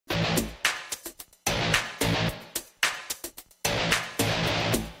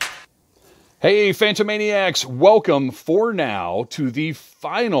Hey, Phantomaniacs! Welcome for now to the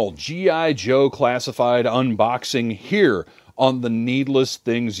final G.I. Joe classified unboxing here on the Needless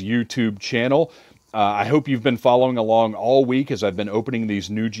Things YouTube channel. I hope you've been following along all week as I've been opening these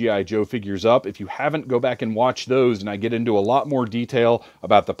new G.I. Joe figures up. If you haven't, go back and watch those, and I get into a lot more detail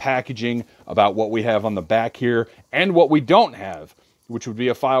about the packaging, about what we have on the back here, and what we don't have, which would be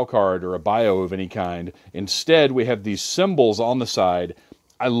a file card or a bio of any kind. Instead, we have these symbols on the side.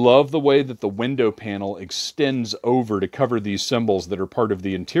 I love the way that the window panel extends over to cover these symbols that are part of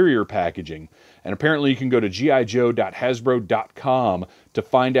the interior packaging. And apparently you can go to gijo.hasbro.com to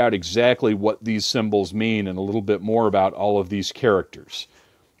find out exactly what these symbols mean and a little bit more about all of these characters.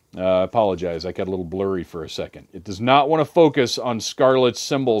 I apologize, I got a little blurry for a second. It does not want to focus on Scarlett's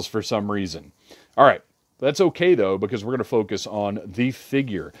symbols for some reason. All right. That's okay, though, because we're going to focus on the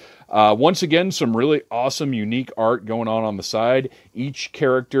figure. Once again, some really awesome, unique art going on the side. Each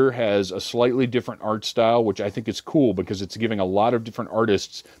character has a slightly different art style, which I think is cool because it's giving a lot of different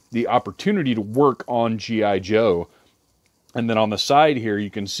artists the opportunity to work on G.I. Joe. And then on the side here, you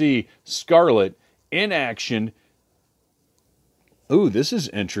can see Scarlett in action. Ooh, this is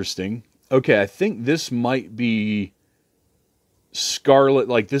interesting. Okay, I think this might be Scarlett,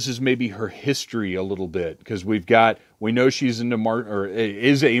 like this is maybe her history a little bit, because we know she's into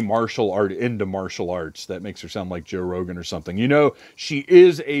is a martial art, into martial arts. That makes her sound like Joe Rogan or something. You know, she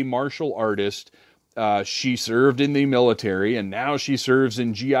is a martial artist. She served in the military, and now she serves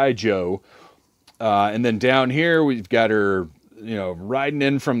in G.I. Joe. And then down here, we've got her, you know, riding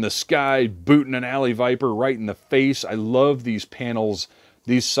in from the sky, booting an alley viper right in the face. I love these panels.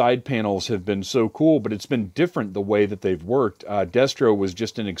 These side panels have been so cool, but it's been different the way that they've worked. Destro was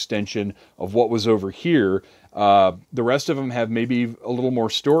just an extension of what was over here. The rest of them have maybe a little more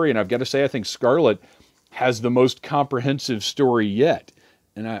story, and I've got to say, I think Scarlett has the most comprehensive story yet.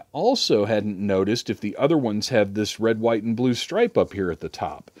 And I also hadn't noticed if the other ones have this red, white, and blue stripe up here at the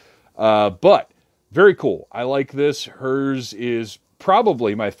top. But very cool. I like this. Hers is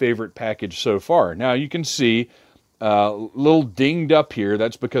probably my favorite package so far. Now, you can see little dinged up here.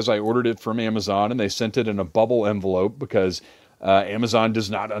 That's because I ordered it from Amazon and they sent it in a bubble envelope because Amazon does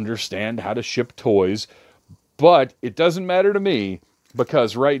not understand how to ship toys. But it doesn't matter to me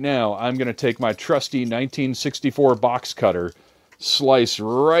because right now I'm going to take my trusty 1964 box cutter, slice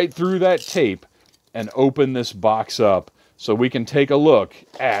right through that tape, and open this box up so we can take a look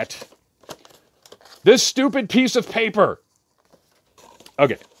at this stupid piece of paper.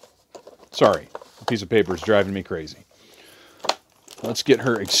 Okay, sorry. A piece of paper is driving me crazy. Let's get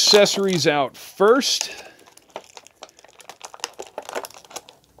her accessories out first.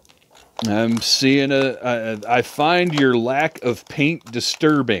 I'm seeing I find your lack of paint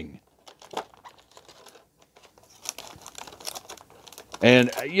disturbing.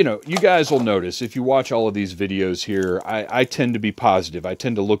 And, you know, you guys will notice, if you watch all of these videos here, I tend to be positive. I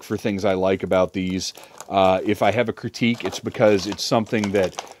tend to look for things I like about these. If I have a critique, it's because it's something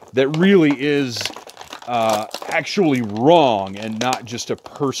that really is actually wrong and not just a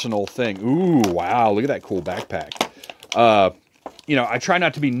personal thing. Ooh, wow, look at that cool backpack. You know, I try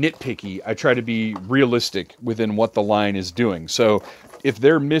not to be nitpicky. I try to be realistic within what the line is doing. So if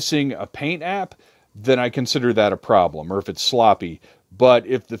they're missing a paint app, then I consider that a problem, or if it's sloppy. But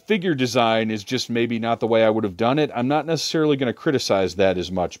if the figure design is just maybe not the way I would have done it, I'm not necessarily going to criticize that as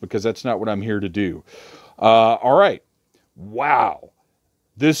much because that's not what I'm here to do. All right. Wow.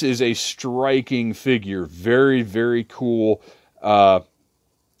 This is a striking figure. Very, very cool.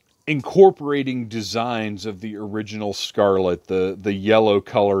 Incorporating designs of the original Scarlett, the yellow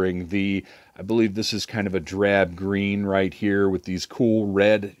coloring, I believe this is kind of a drab green right here with these cool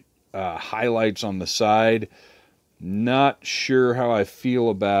red highlights on the side. Not sure how I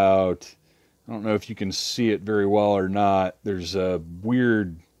feel about, I don't know if you can see it very well or not. There's a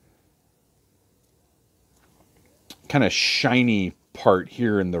weird kind of shiny part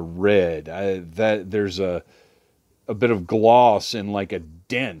here in the red. There's a bit of gloss and like a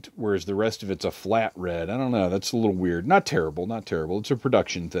dent, whereas the rest of it's a flat red. I don't know. That's a little weird. Not terrible, not terrible. It's a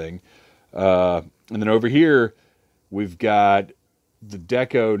production thing. And then over here, we've got the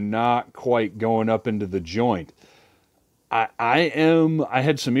deco not quite going up into the joint. I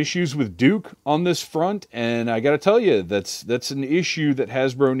had some issues with Duke on this front, and I got to tell you, that's an issue that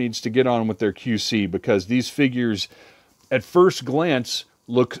Hasbro needs to get on with their QC, because these figures, at first glance,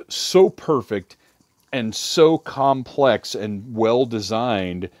 look so perfect and so complex and well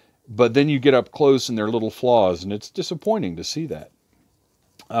designed, but then you get up close and there are little flaws, and it's disappointing to see that.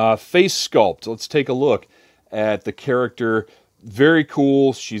 Face sculpt. Let's take a look at the character. Very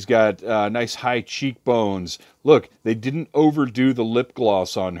cool. She's got nice high cheekbones. Look, they didn't overdo the lip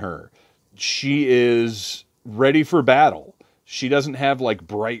gloss on her. she is ready for battle. She doesn't have like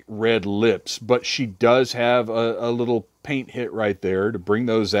bright red lips, but she does have a little paint hit right there to bring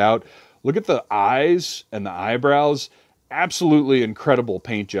those out. Look at the eyes and the eyebrows. Absolutely incredible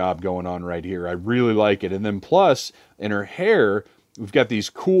paint job going on right here. I really like it. And then plus, in her hair, we've got these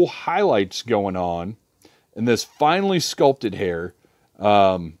cool highlights going on. And this finely sculpted hair.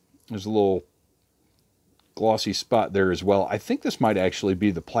 There's a little glossy spot there as well. I think this might actually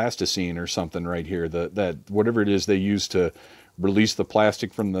be the plasticine or something right here. That whatever it is they use to release the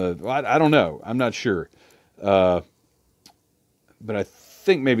plastic from the... I don't know. I'm not sure. But I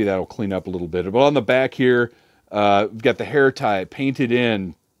think maybe that'll clean up a little bit. But on the back here, we've got the hair tie painted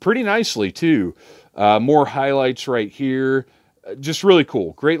in pretty nicely too. More highlights right here. Just really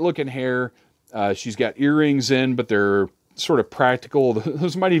cool. Great looking hair. She's got earrings in, but they're sort of practical.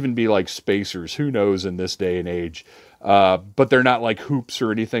 Those might even be like spacers. Who knows in this day and age. But they're not like hoops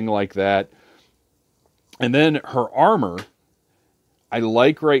or anything like that. And then her armor, I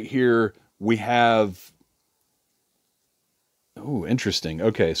like right here, we have... Oh, interesting.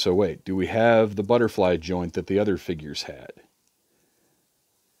 Okay, so wait. Do we have the butterfly joint that the other figures had?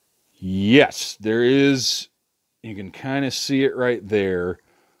 Yes, there is. You can kind of see it right there.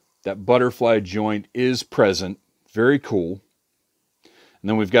 That butterfly joint is present. Very cool. And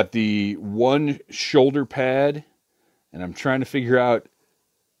then we've got the one shoulder pad. And I'm trying to figure out...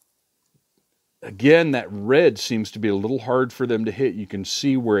 Again, that red seems to be a little hard for them to hit. You can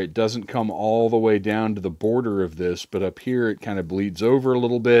see where it doesn't come all the way down to the border of this, but up here it kind of bleeds over a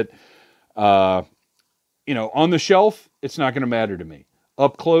little bit. On the shelf, it's not going to matter to me.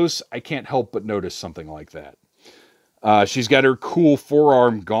 Up close, I can't help but notice something like that. She's got her cool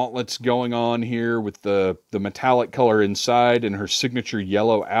forearm gauntlets going on here with the metallic color inside and her signature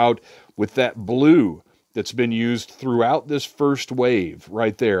yellow out with that blue that's been used throughout this first wave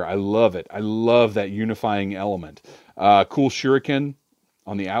right there. I love it. I love that unifying element. Cool shuriken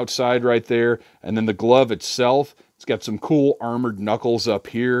on the outside right there. And then the glove itself, it's got some cool armored knuckles up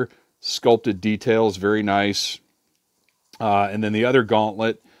here. Sculpted details, very nice. And then the other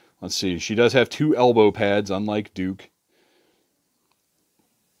gauntlet, let's see, she does have 2 elbow pads, unlike Duke.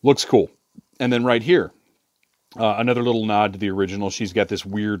 Looks cool. And then right here, another little nod to the original. She's got this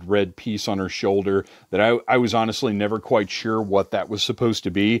weird red piece on her shoulder that I was honestly never quite sure what that was supposed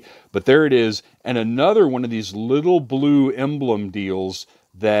to be. But there it is. And another one of these little blue emblem deals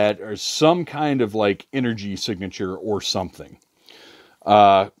that are some kind of like energy signature or something.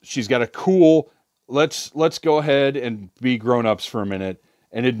 She's got a cool... Let's go ahead and be grown-ups for a minute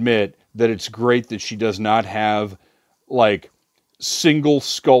and admit that it's great that she does not have like single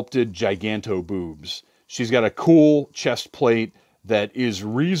sculpted giganto boobs. She's got a cool chest plate that is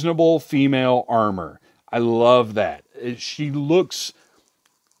reasonable female armor. I love that. She looks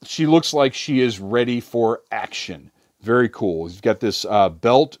like she is ready for action. Very cool. She's got this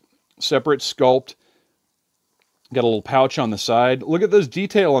belt, separate sculpt. Got a little pouch on the side. Look at this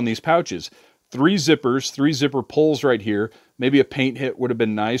detail on these pouches. 3 zippers, 3 zipper pulls right here. Maybe a paint hit would have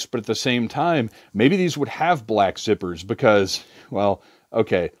been nice, but at the same time, maybe these would have black zippers because, well...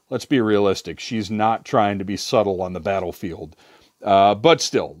 Okay, let's be realistic. She's not trying to be subtle on the battlefield. But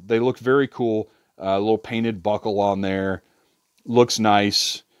still, they look very cool. A little painted buckle on there. Looks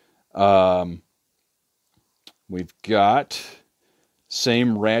nice. We've got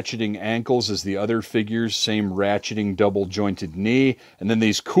same ratcheting ankles as the other figures. Same ratcheting double-jointed knee. And then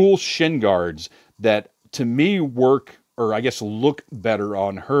these cool shin guards that, to me, work, or I guess look better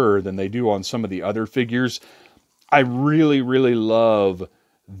on her than they do on some of the other figures. I really, really love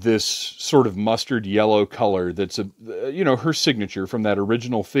this sort of mustard yellow color that's, her signature from that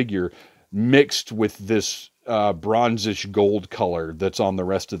original figure mixed with this bronzish gold color that's on the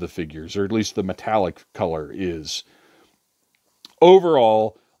rest of the figures, or at least the metallic color is.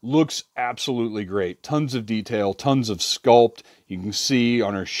 Overall, looks absolutely great. Tons of detail, tons of sculpt. You can see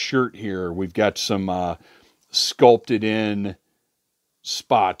on her shirt here, we've got some sculpted in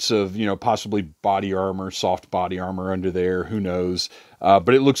spots of, possibly body armor, soft body armor under there. Who knows?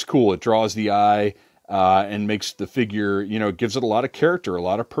 But it looks cool. It draws the eye and makes the figure, gives it a lot of character, a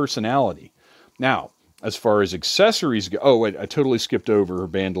lot of personality. Now, as far as accessories go, oh, wait, I totally skipped over her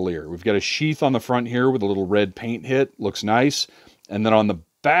bandolier. We've got a sheath on the front here with a little red paint hit. Looks nice. And then on the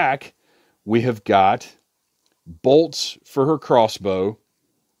back, we have got bolts for her crossbow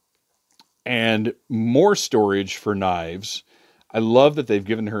and more storage for knives. I love that they've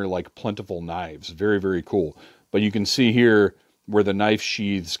given her like plentiful knives. Very, very cool. But you can see here where the knife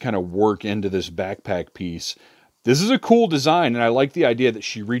sheaths kind of work into this backpack piece. This is a cool design, and I like the idea that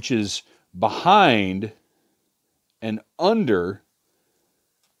she reaches behind and under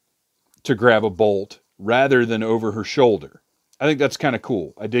to grab a bolt rather than over her shoulder. I think that's kind of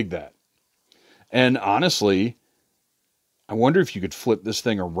cool. I dig that. And honestly, I wonder if you could flip this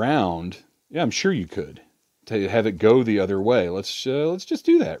thing around. Yeah, I'm sure you could. To have it go the other way. Let's just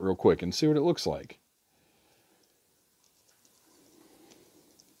do that real quick and see what it looks like.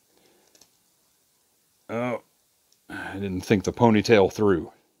 Oh, I didn't think the ponytail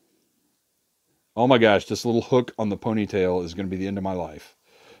through. Oh my gosh, this little hook on the ponytail is going to be the end of my life.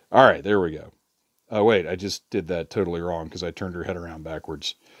 All right, there we go. Oh wait, I just did that totally wrong because I turned her head around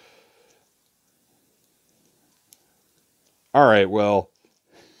backwards. All right, well,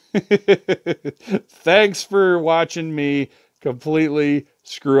 thanks for watching me completely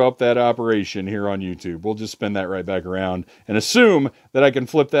screw up that operation here on YouTube. We'll just spin that right back around and assume that I can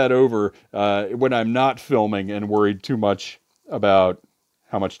flip that over when I'm not filming and worried too much about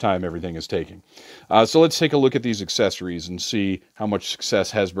how much time everything is taking. So let's take a look at these accessories and see how much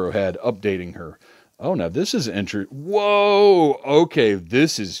success Hasbro had updating her. Oh, now this is interesting. Whoa, okay,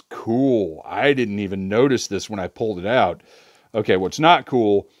 this is cool. I didn't even notice this when I pulled it out. Okay, what's not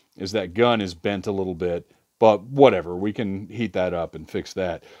cool is that gun is bent a little bit, but whatever, we can heat that up and fix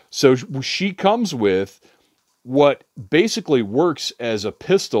that. So she comes with what basically works as a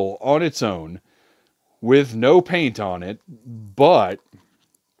pistol on its own with no paint on it, but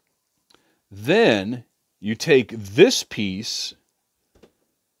then you take this piece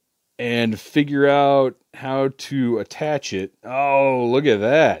and figure out how to attach it. Oh, look at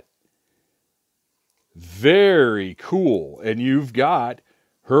that. Very cool. And you've got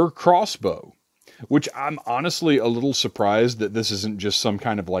her crossbow, which I'm honestly a little surprised that this isn't just some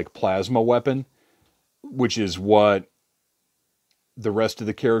kind of like plasma weapon, which is what the rest of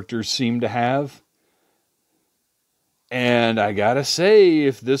the characters seem to have. And I gotta say,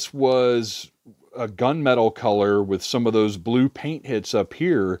 if this was a gunmetal color with some of those blue paint hits up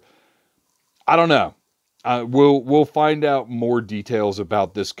here, I don't know. We'll find out more details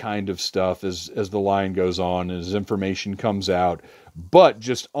about this kind of stuff as the line goes on, as information comes out. But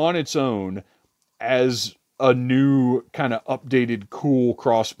just on its own, as a new kind of updated cool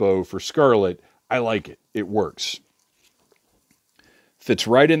crossbow for Scarlett, I like it. It works. Fits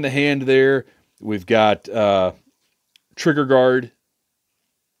right in the hand there. We've got trigger guard,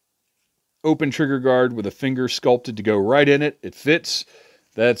 open trigger guard with a finger sculpted to go right in it. It fits.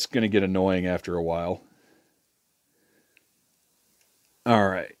 That's going to get annoying after a while. All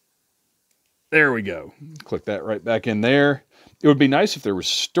right. There we go. Click that right back in there. It would be nice if there was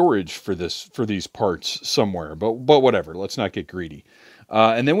storage for these parts somewhere, but whatever. Let's not get greedy.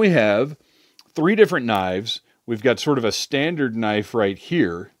 And then we have 3 different knives. We've got sort of a standard knife right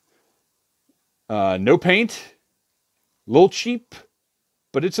here. No paint. A little cheap,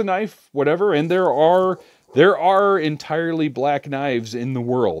 but it's a knife, whatever. And there are entirely black knives in the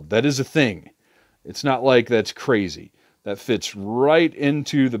world. That is a thing. It's not like that's crazy. That fits right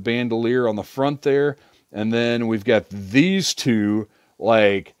into the bandolier on the front there. And then we've got these 2,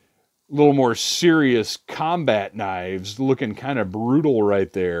 like, a little more serious combat knives looking kind of brutal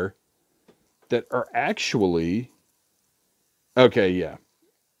right there that are actually... Okay, yeah.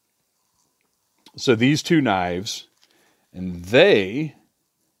 So these 2 knives, and they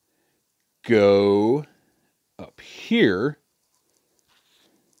go up here.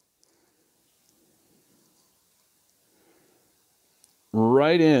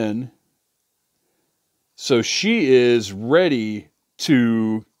 Right in. So she is ready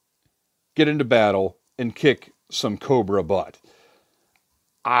to get into battle and kick some Cobra butt.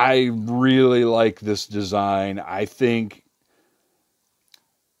 I really like this design. I think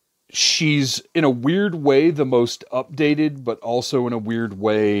she's, in a weird way, the most updated, but also in a weird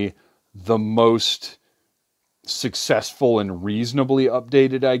way, the most successful and reasonably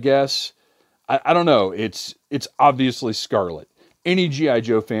updated, I guess. I don't know. It's obviously Scarlett. Any G.I.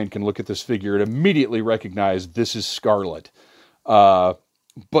 Joe fan can look at this figure and immediately recognize this is Scarlett. But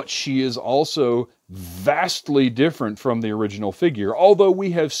she is also vastly different from the original figure, although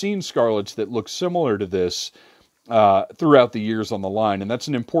we have seen Scarletts that look similar to this throughout the years on the line. And that's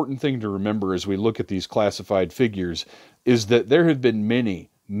an important thing to remember as we look at these classified figures, is that there have been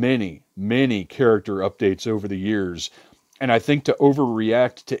many, many, many character updates over the years. And I think to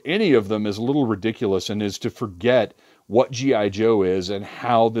overreact to any of them is a little ridiculous and is to forget what G.I. Joe is and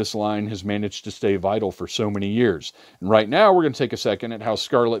how this line has managed to stay vital for so many years. And right now we're going to take a second at how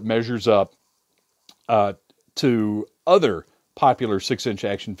Scarlett measures up to other popular 6-inch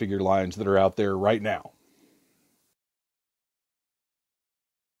action figure lines that are out there right now.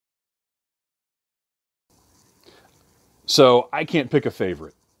 So I can't pick a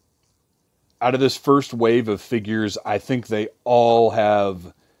favorite. Out of this first wave of figures, I think they all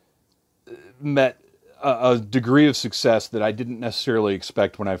have met a degree of success that I didn't necessarily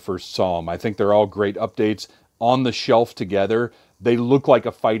expect when I first saw them. I think they're all great updates on the shelf together. They look like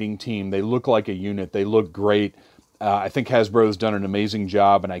a fighting team. They look like a unit. They look great. I think Hasbro's done an amazing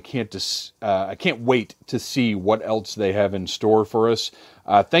job, and I can't wait to see what else they have in store for us.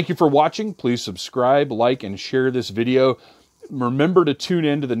 Thank you for watching. Please subscribe, like, and share this video. Remember to tune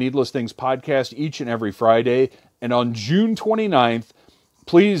in to the Needless Things podcast each and every Friday. And on June 29th,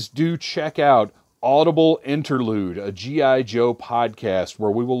 please do check out Audible Interlude, a G.I. Joe podcast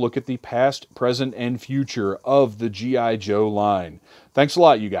where we will look at the past, present, and future of the G.I. Joe line. Thanks a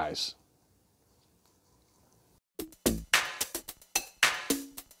lot, you guys.